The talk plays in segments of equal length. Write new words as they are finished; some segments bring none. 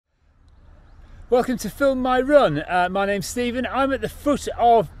Welcome to Film My Run. My name's Stephen. I'm at the foot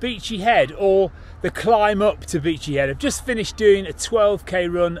of Beachy Head, or the climb up to Beachy Head. I've just finished doing a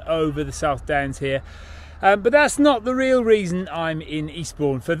 12k run over the South Downs here. But that's not the real reason I'm in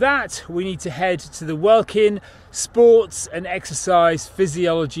Eastbourne. For that, we need to head to the Welkin Sports and Exercise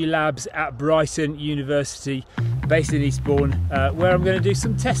Physiology Labs at Brighton University, based in Eastbourne, where I'm going to do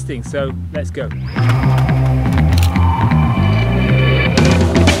some testing. So let's go.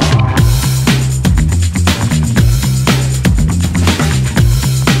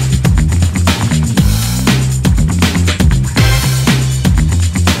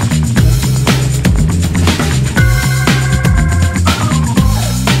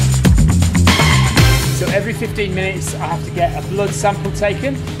 Every 15 minutes I have to get a blood sample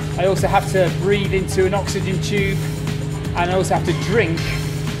taken. I also have to breathe into an oxygen tube, and I also have to drink,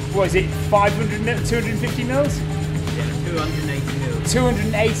 what is it, 500 mils, 250 mils? Yeah, 280 mils.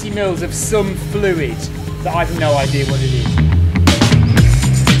 280 mils of some fluid that I have no idea what it is.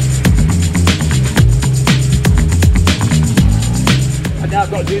 And now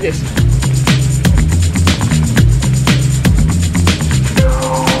I've got to do this.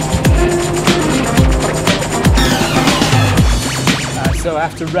 So I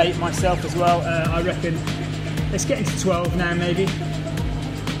have to rate myself as well. I reckon, let's get into 12 now maybe.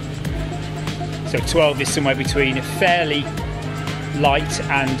 So 12 is somewhere between a fairly light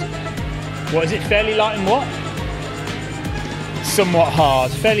and, what is it, fairly light and what? Somewhat hard,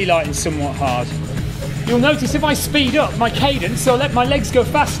 fairly light and somewhat hard. You'll notice if I speed up my cadence, so let my legs go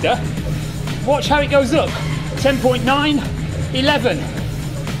faster, watch how it goes up. 10.9, 11.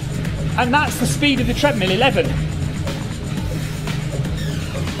 And that's the speed of the treadmill, 11.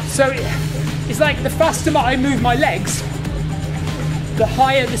 So it's like the faster I move my legs, the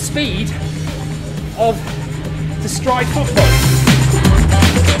higher the speed of the stride football.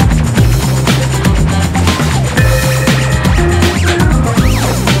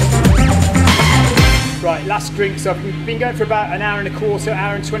 Right, last drink. So I've been going for about an hour and a quarter,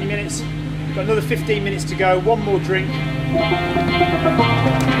 hour and 20 minutes. Got another 15 minutes to go, one more drink.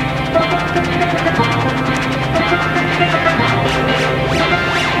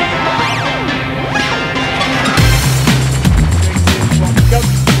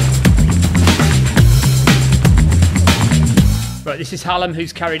 Right, this is Hallam,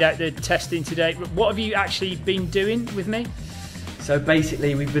 who's carried out the testing today. What have you actually been doing with me? So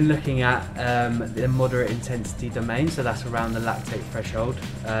basically we've been looking at the moderate intensity domain, so that's around the lactate threshold.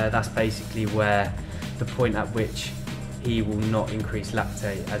 That's basically where the point at which he will not increase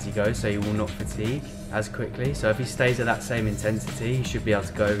lactate as he goes, so he will not fatigue as quickly. So if he stays at that same intensity, he should be able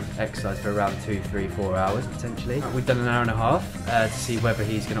to go exercise for around 2, 3, 4 hours potentially. We've done an hour and a half to see whether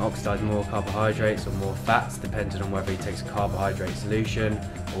he's going to oxidize more carbohydrates or more fats, depending on whether he takes a carbohydrate solution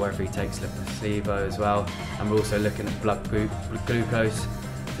or whether he takes the placebo as well. And we're also looking at blood glucose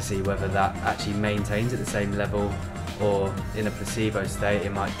to see whether that actually maintains at the same level, or in a placebo state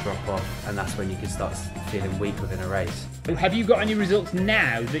it might drop off, and that's when you can start feeling weak within a race. Have you got any results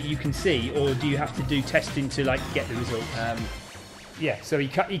now that you can see, or do you have to do testing to like get the results? Yeah, so he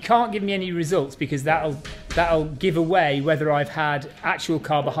can't give me any results because that'll give away whether I've had actual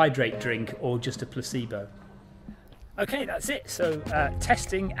carbohydrate drink or just a placebo. Okay, that's it. So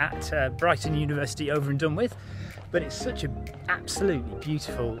testing at Brighton University over and done with, but it's such an absolutely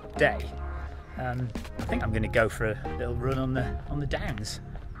beautiful day. I think I'm going to go for a little run on the downs.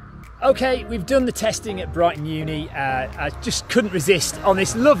 Okay, we've done the testing at Brighton Uni. I just couldn't resist on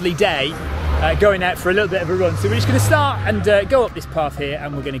this lovely day going out for a little bit of a run. So we're just going to start and go up this path here,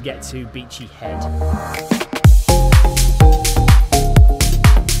 and we're going to get to Beachy Head.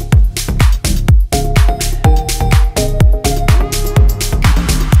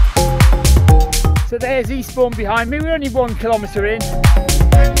 So there's Eastbourne behind me. We're only 1 kilometre in.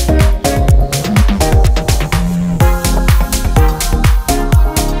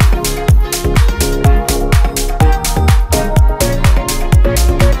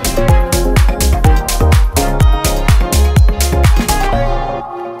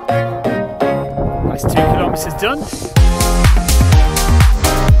 That's 2 kilometres done.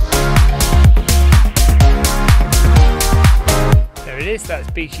 There it is, that's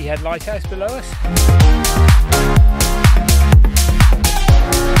Beachy Head Lighthouse below us.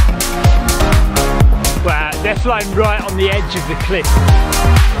 Wow, they're flying right on the edge of the cliff.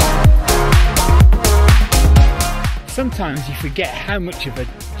 Sometimes you forget how much of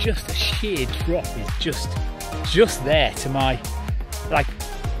just a sheer drop is just there to my, like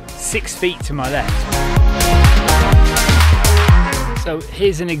 6 feet to my left. So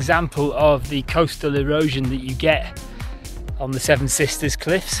here's an example of the coastal erosion that you get on the Seven Sisters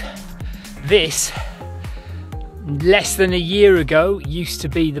cliffs. This, less than a year ago, used to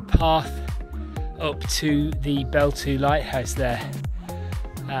be the path up to the Bell2 lighthouse there,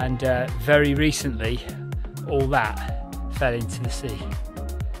 and very recently all that fell into the sea.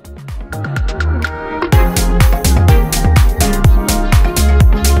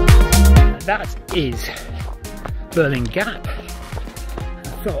 That is Berlin Gap.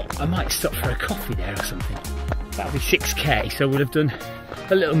 I thought I might stop for a coffee there or something. That'll be 6k, so we'll have done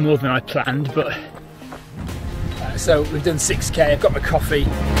a little more than I planned, but so we've done 6k. I've got my coffee.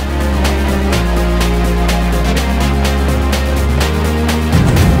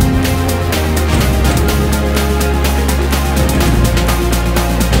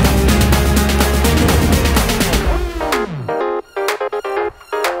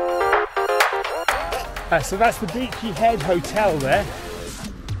 So that's the Beachy Head Hotel there,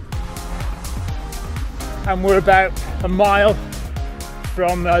 and we're about a mile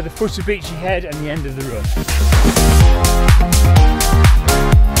from the foot of Beachy Head and the end of the run.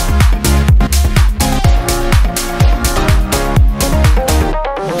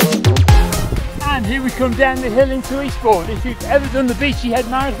 And here we come down the hill into Eastbourne. If you've ever done the Beachy Head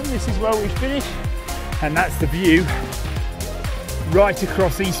Marathon, this is where we finish, and that's the view right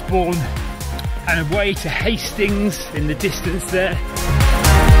across Eastbourne and away to Hastings in the distance there.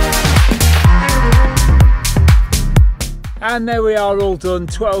 And there we are, all done,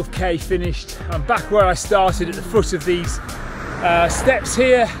 12k finished. I'm back where I started at the foot of these steps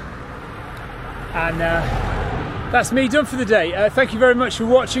here, and that's me done for the day. Thank you very much for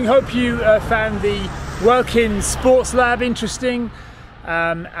watching. Hope you found the Welkin Sports Lab interesting,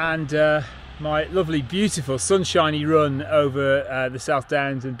 and my lovely, beautiful, sunshiny run over the South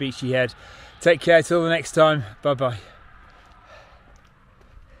Downs and Beachy Head. Take care till the next time. Bye bye.